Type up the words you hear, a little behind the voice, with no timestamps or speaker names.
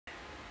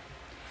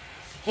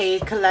Hey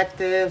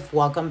collective,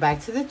 welcome back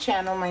to the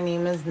channel. My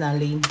name is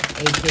Nelly,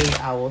 aka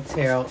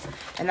Owltarot,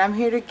 and I'm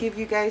here to give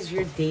you guys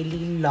your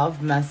daily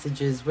love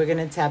messages. We're going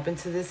to tap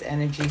into this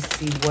energy,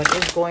 see what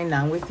is going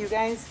on with you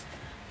guys.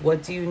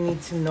 What do you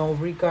need to know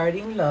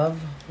regarding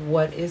love?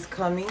 What is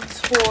coming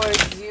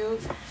towards you?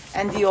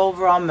 And the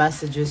overall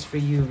messages for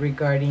you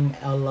regarding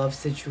a love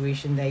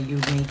situation that you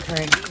may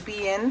currently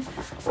be in,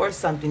 or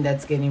something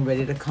that's getting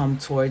ready to come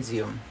towards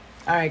you.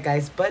 All right,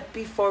 guys, but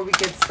before we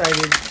get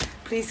started,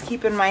 please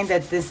keep in mind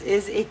that this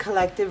is a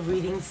collective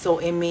reading, so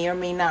it may or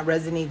may not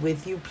resonate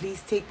with you.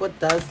 Please take what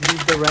does,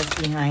 leave the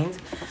rest behind.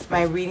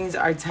 My readings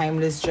are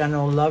timeless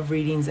general love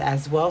readings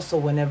as well, so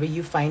whenever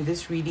you find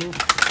this reading,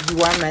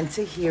 you are meant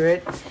to hear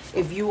it.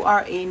 If you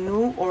are a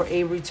new or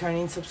a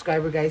returning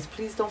subscriber, guys,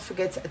 please don't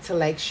forget to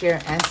like,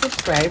 share, and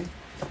subscribe.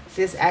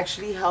 This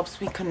actually helps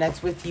me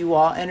connect with you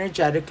all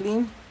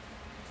energetically,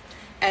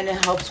 and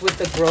it helps with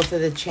the growth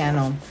of the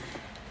channel.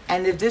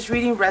 And if this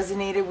reading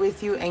resonated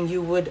with you and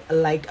you would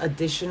like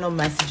additional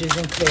messages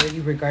and clarity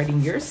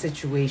regarding your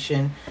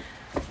situation,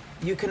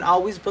 you can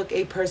always book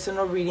a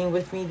personal reading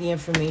with me. The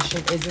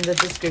information is in the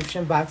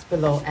description box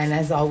below. And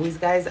as always,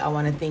 guys, I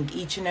want to thank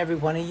each and every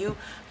one of you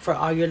for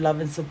all your love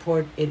and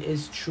support. It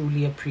is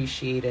truly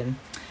appreciated.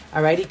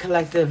 Alrighty,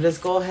 collective, let's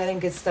go ahead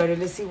and get started.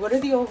 Let's see, what are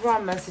the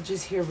overall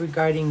messages here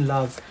regarding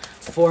love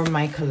for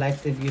my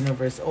collective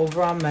universe?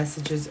 Overall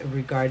messages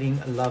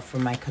regarding love for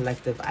my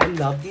collective. I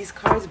love these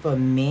cards, but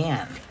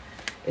man,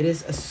 it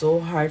is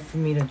so hard for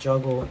me to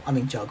juggle. What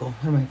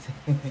am I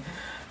saying?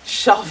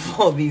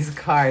 Shuffle these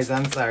cards.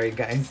 I'm sorry,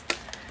 guys.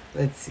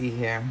 Let's see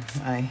here.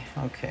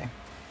 Okay.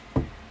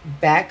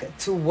 Back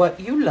to what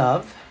you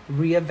love.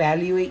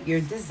 Reevaluate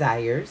your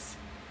desires.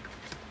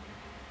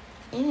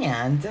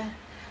 And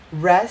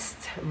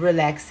rest,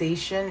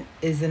 relaxation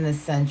is an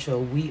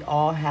essential. We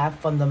all have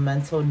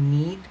fundamental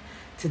need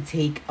to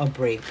take a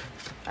break.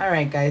 All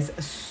right, guys.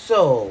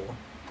 So,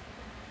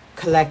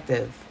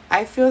 collective.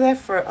 I feel that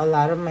for a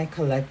lot of my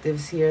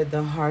collectives here,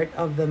 the heart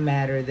of the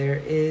matter, there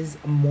is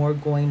more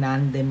going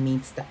on than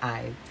meets the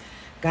eye.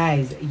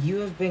 Guys, you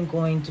have been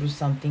going through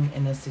something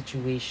in a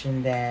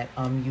situation that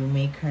you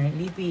may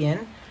currently be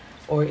in,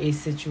 or a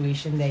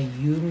situation that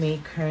you may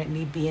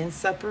currently be in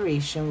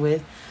separation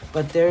with,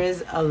 but there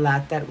is a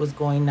lot that was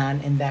going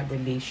on in that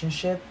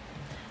relationship.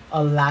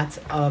 A lot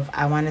of,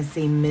 I want to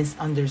say,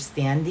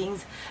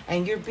 misunderstandings,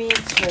 and you're being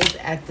told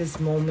at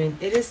this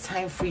moment it is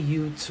time for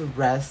you to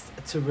rest,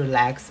 to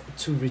relax,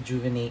 to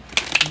rejuvenate.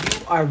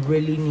 You are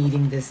really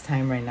needing this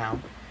time right now.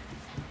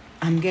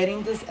 I'm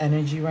getting this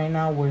energy right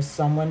now where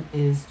someone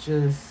is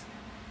just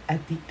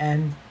at the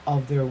end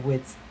of their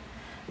wits.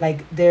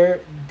 Like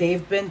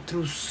they've been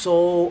through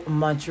so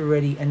much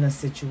already in a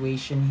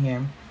situation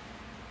here.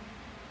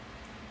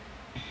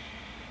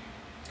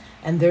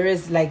 And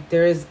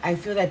I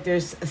feel that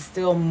there's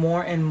still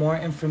more and more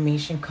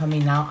information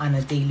coming out on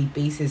a daily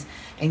basis.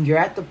 And you're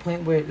at the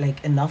point where,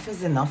 like, enough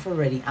is enough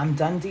already. I'm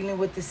done dealing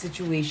with this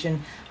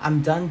situation.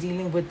 I'm done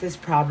dealing with this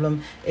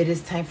problem. It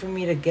is time for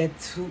me to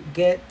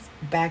get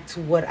back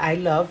to what I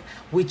love,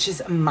 which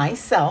is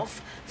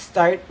myself.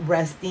 Start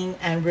resting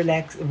and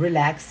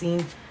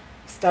relaxing.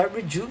 Start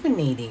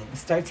rejuvenating.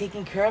 Start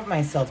taking care of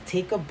myself.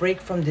 Take a break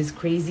from this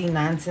crazy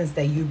nonsense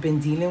that you've been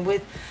dealing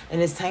with.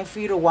 And it's time for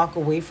you to walk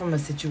away from a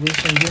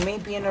situation. You may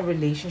be in a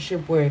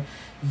relationship where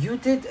you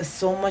did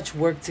so much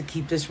work to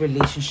keep this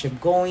relationship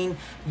going.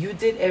 You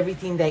did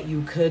everything that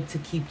you could to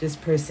keep this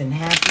person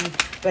happy.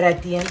 But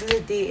at the end of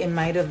the day, it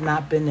might have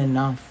not been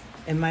enough.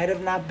 It might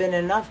have not been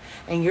enough.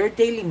 And your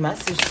daily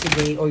message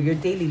today, or your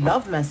daily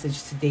love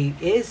message today,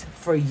 is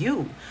for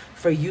you.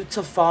 For you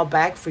to fall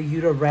back, for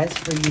you to rest,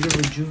 for you to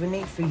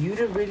rejuvenate, for you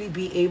to really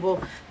be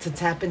able to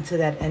tap into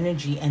that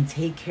energy and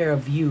take care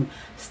of you.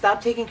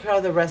 Stop taking care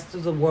of the rest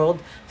of the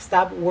world.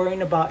 Stop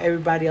worrying about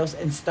everybody else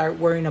and start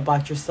worrying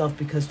about yourself,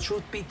 because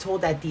truth be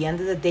told, at the end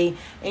of the day,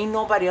 ain't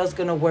nobody else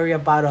going to worry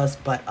about us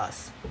but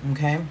us.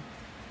 Okay?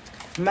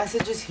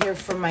 Messages here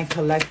from my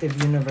collective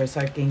universe,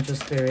 Archangel,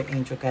 Spirit,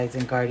 Angel, Guides,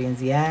 and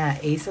Guardians. Yeah,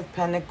 Ace of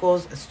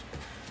Pentacles.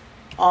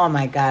 Oh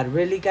my God,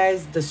 really,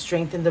 guys? The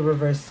Strength in the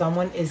reverse.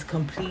 Someone is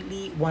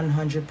completely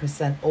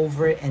 100%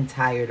 over it and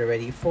tired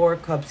already. 4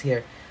 Cups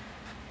here.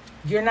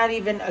 You're not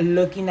even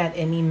looking at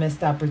any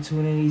missed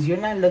opportunities. You're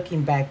not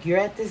looking back. You're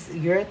at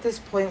this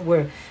point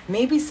where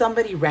maybe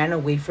somebody ran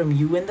away from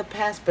you in the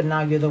past, but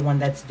now you're the one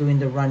that's doing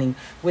the running.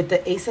 With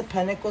the Ace of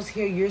Pentacles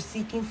here, you're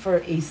seeking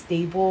for a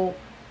stable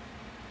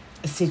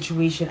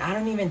situation. I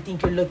don't even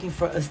think you're looking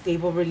for a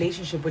stable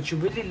relationship. What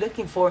you're really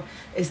looking for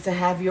is to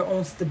have your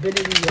own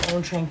stability, your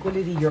own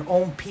tranquility, your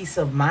own peace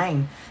of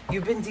mind.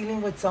 You've been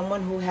dealing with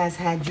someone who has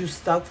had you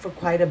stuck for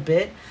quite a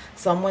bit.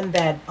 Someone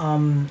that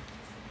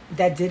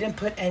didn't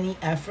put any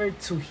effort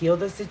to heal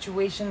the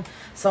situation.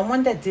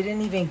 Someone that didn't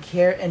even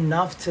care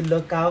enough to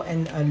look out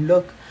and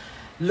look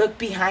look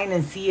behind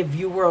and see if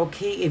you were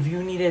okay, if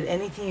you needed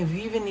anything, if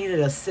you even needed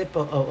a sip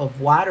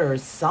of water or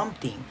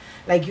something.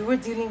 Like, you were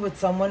dealing with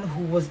someone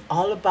who was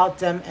all about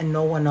them and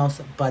no one else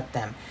but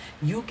them.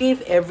 You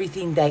gave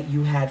everything that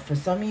you had. For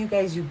some of you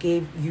guys, you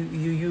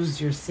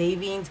used your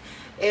savings.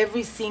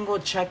 Every single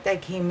check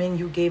that came in,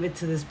 you gave it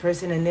to this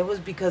person. And it was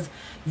because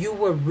you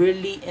were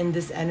really in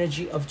this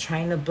energy of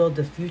trying to build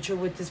a future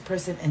with this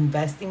person,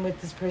 investing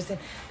with this person.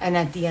 And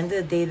at the end of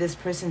the day, this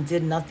person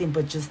did nothing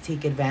but just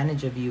take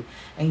advantage of you.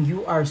 And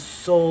you are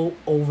so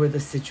over the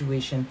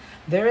situation.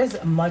 There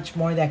is much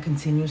more that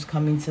continues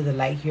coming to the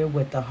light here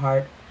with the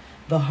heart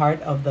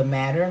of the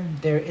matter.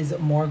 There is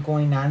more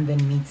going on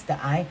than meets the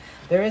eye.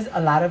 There is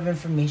a lot of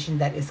information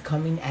that is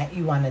coming at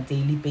you on a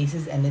daily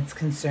basis, and it's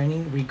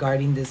concerning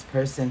regarding this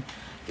person.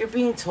 You're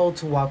being told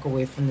to walk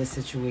away from this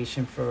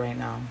situation for right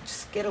now.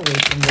 Just get away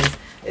from this.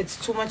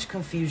 It's too much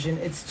confusion.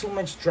 It's too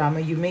much drama.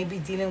 You may be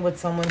dealing with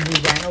someone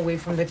who ran away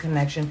from the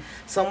connection,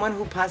 someone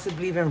who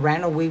possibly even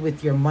ran away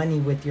with your money,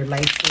 with your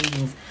life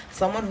savings,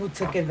 someone who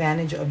took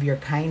advantage of your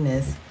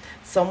kindness,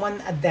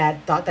 someone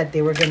that thought that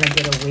they were going to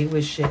get away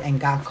with shit and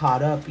got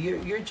caught up.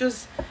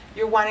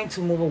 You're wanting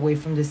to move away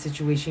from this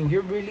situation.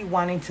 You're really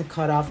wanting to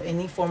cut off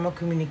any form of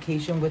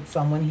communication with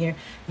someone here.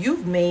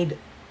 You've made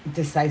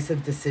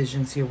decisive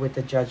decisions here with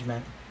the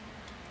Judgment.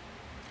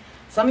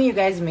 Some of you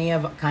guys may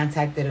have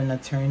contacted an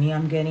attorney,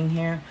 I'm getting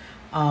here.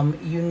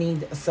 You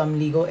need some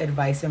legal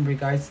advice in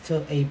regards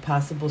to a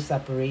possible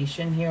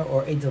separation here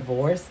or a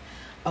divorce.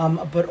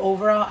 But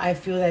overall, I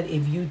feel that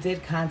if you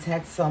did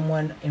contact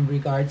someone in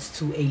regards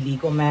to a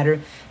legal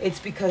matter, it's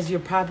because you're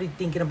probably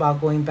thinking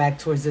about going back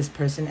towards this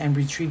person and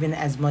retrieving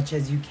as much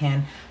as you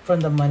can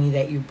from the money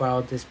that you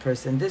borrowed this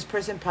person. This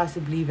person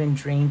possibly even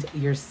drained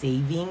your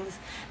savings,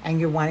 and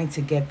you're wanting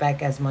to get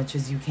back as much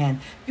as you can.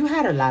 You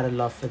had a lot of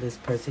love for this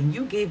person.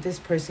 You gave this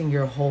person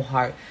your whole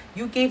heart.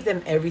 You gave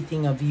them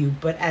everything of you.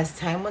 But as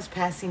time was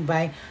passing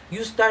by,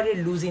 you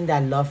started losing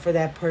that love for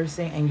that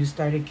person, and you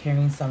started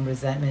carrying some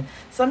resentment.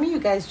 Some of you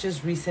guys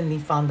just recently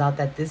found out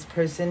that this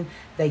person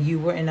that you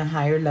were in a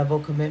higher level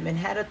commitment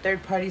had a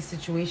third party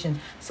situation.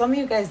 Some of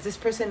you guys, this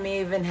person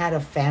may even had a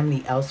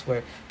family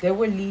elsewhere. They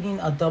were leading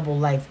a double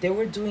life. They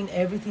were doing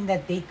everything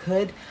that they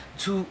could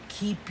to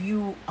keep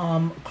you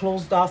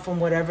closed off from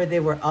whatever they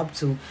were up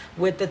to.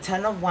 With the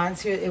Ten of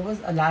Wands here, it was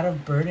a lot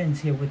of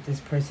burdens here with this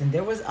person.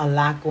 There was a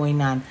lot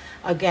going on.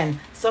 Again,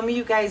 some of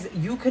you guys,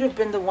 you could have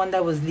been the one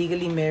that was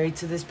legally married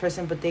to this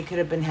person, but they could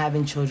have been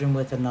having children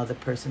with another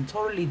person.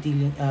 Totally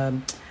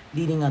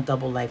leading a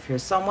double life here.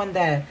 Someone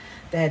that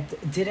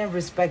didn't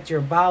respect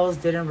your vows,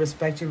 didn't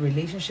respect your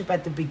relationship.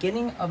 At the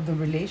beginning of the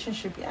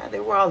relationship, yeah, they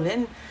were all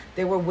in.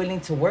 They were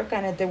willing to work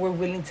on it. They were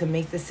willing to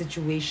make the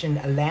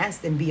situation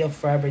last and be a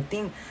forever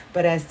thing.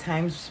 But as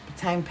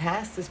time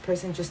passed, this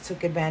person just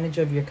took advantage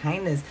of your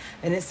kindness.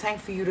 And it's time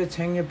for you to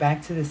turn your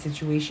back to the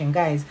situation.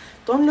 Guys,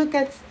 don't look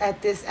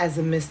at this as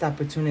a missed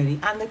opportunity.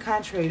 On the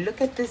contrary,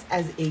 look at this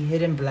as a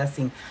hidden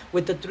blessing.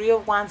 With the Three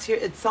of Wands here,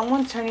 it's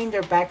someone turning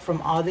their back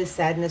from all this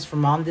sadness,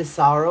 from all this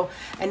sorrow,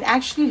 and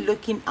actually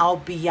looking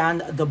out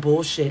beyond the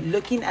bullshit,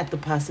 looking at the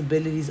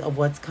possibilities of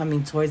what's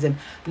coming towards them,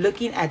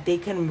 looking at they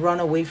can run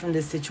away from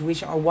this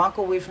situation or walk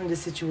away from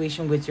this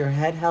situation with your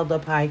head held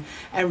up high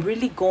and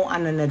really go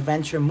on an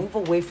adventure, move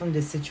away from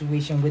this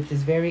situation with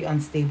this very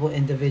unstable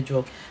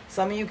individual.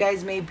 Some of you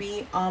guys may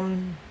be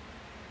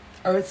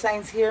earth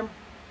signs here,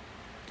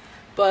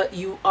 but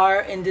you are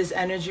in this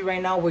energy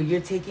right now where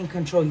you're taking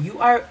control. You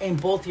are in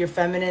both your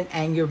feminine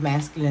and your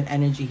masculine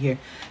energy here.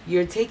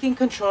 You're taking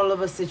control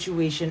of a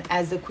situation.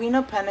 As the Queen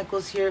of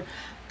Pentacles here,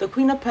 the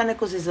Queen of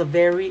Pentacles is a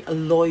very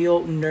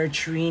loyal,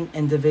 nurturing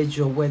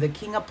individual, where the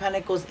King of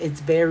Pentacles, it's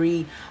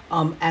very,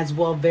 as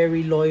well,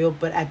 very loyal,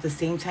 but at the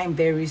same time,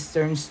 very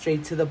stern,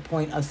 straight to the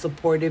point, a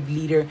supportive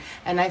leader.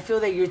 And I feel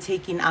that you're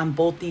taking on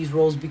both these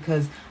roles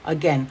because,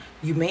 again,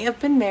 you may have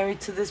been married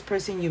to this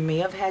person, you may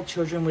have had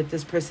children with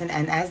this person,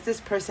 and as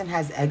this person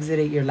has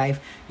exited your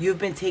life, you've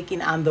been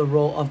taking on the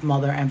role of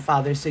mother and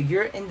father. So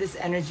you're in this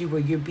energy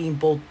where you're being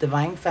both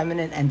divine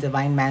feminine and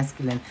divine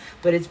masculine,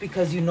 but it's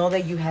because you know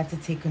that you have to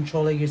take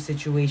control of your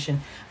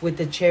situation. With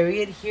the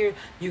Chariot here,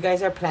 you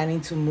guys are planning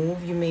to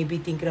move. You may be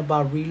thinking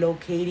about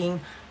relocating,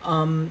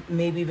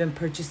 maybe even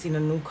purchasing a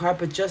new car,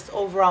 but just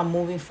overall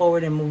moving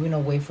forward and moving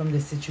away from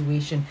the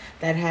situation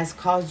that has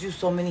caused you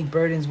so many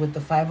burdens. With the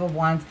Five of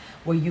Wands,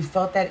 where you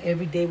felt that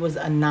every day was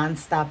a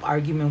non-stop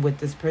argument with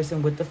this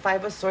person. With the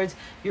Five of Swords,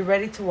 you're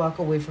ready to walk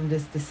away from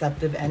this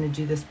deceptive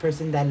energy, this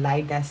person that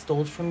lied, that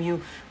stole from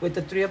you. With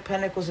the Three of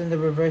Pentacles in the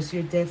reverse,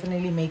 you're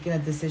definitely making a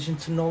decision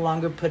to no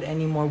longer put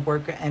any more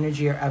work or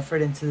energy or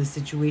effort into the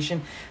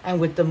situation. And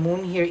with the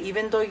Moon here,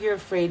 even though you're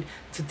afraid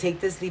to take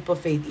this leap of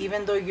faith,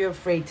 even though you're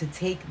afraid to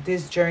take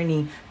this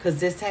journey, because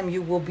this time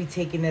you will be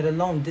taking it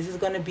alone. This is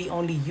going to be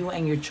only you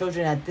and your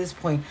children at this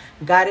point.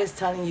 God is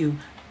telling you,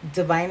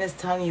 Divine is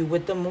telling you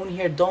with the moon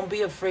here, don't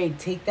be afraid.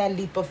 Take that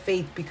leap of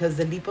faith, because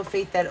the leap of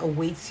faith that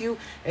awaits you,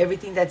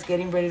 everything that's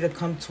getting ready to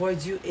come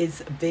towards you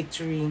is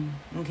victory.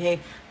 Okay?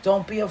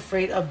 Don't be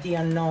afraid of the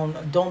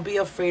unknown. Don't be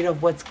afraid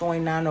of what's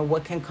going on or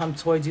what can come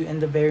towards you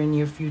in the very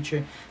near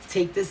future.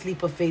 Take this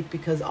leap of faith,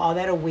 because all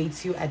that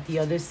awaits you at the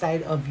other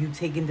side of you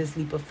taking this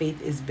leap of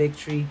faith is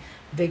victory.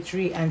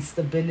 Victory and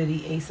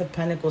stability. Ace of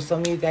Pentacles.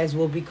 Some of you guys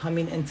will be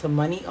coming into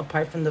money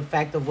apart from the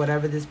fact of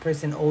whatever this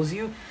person owes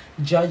you.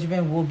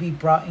 Judgment will be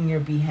brought in your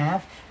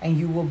behalf, and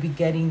you will be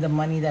getting the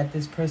money that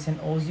this person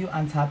owes you.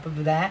 On top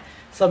of that,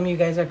 some of you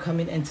guys are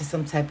coming into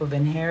some type of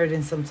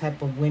inheritance, some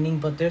type of winning,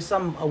 but there's a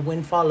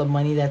windfall of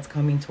money that's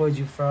coming towards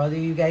you. For other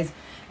you guys,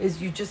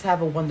 is you just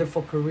have a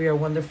wonderful career, a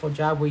wonderful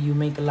job where you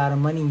make a lot of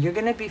money. You're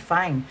going to be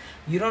fine.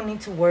 You don't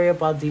need to worry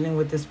about dealing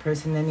with this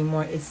person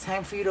anymore. It's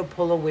time for you to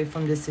pull away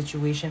from this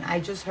situation. I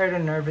just heard a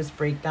nervous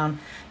breakdown.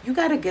 You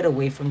got to get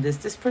away from this.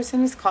 This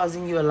person is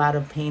causing you a lot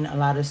of pain, a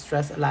lot of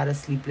stress, a lot of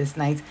sleepless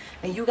nights,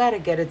 and you got to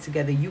get it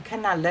together. You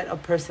cannot let a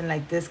person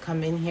like this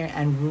come in here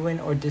and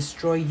ruin or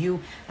destroy you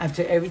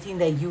after everything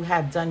that you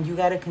have done. You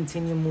got to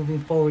continue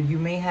moving forward. You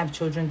may have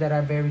children that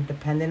are very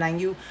dependent on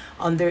you,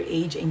 on their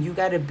age, and you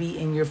got to be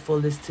in your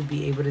fullest to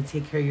be able to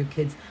take care of your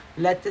kids.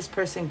 Let this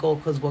person go,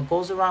 because what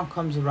goes around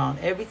comes around.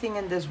 Everything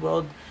in this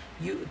world,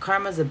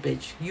 karma's a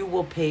bitch. You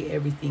will pay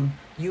everything.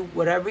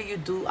 Whatever you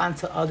do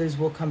unto others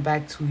will come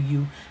back to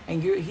you,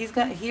 and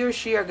he or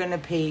she are gonna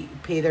pay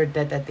their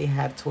debt that they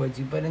have towards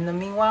you. But in the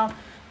meanwhile,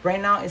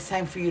 right now, it's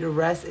time for you to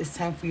rest. It's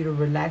time for you to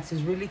relax.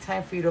 It's really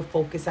time for you to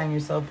focus on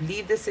yourself.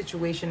 Leave this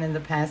situation in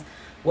the past.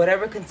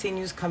 Whatever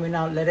continues coming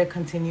out, let it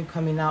continue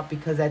coming out,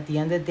 because at the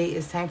end of the day,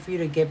 it's time for you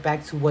to get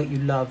back to what you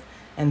love,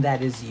 and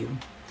that is you.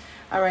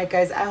 All right,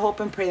 guys, I hope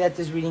and pray that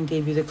this reading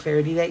gave you the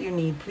clarity that you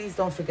need. Please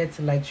don't forget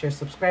to like, share,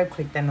 subscribe,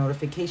 click that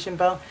notification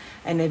bell.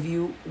 And if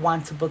you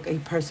want to book a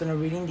personal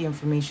reading, the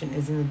information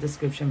is in the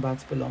description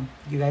box below.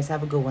 You guys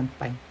have a good one.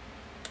 Bye.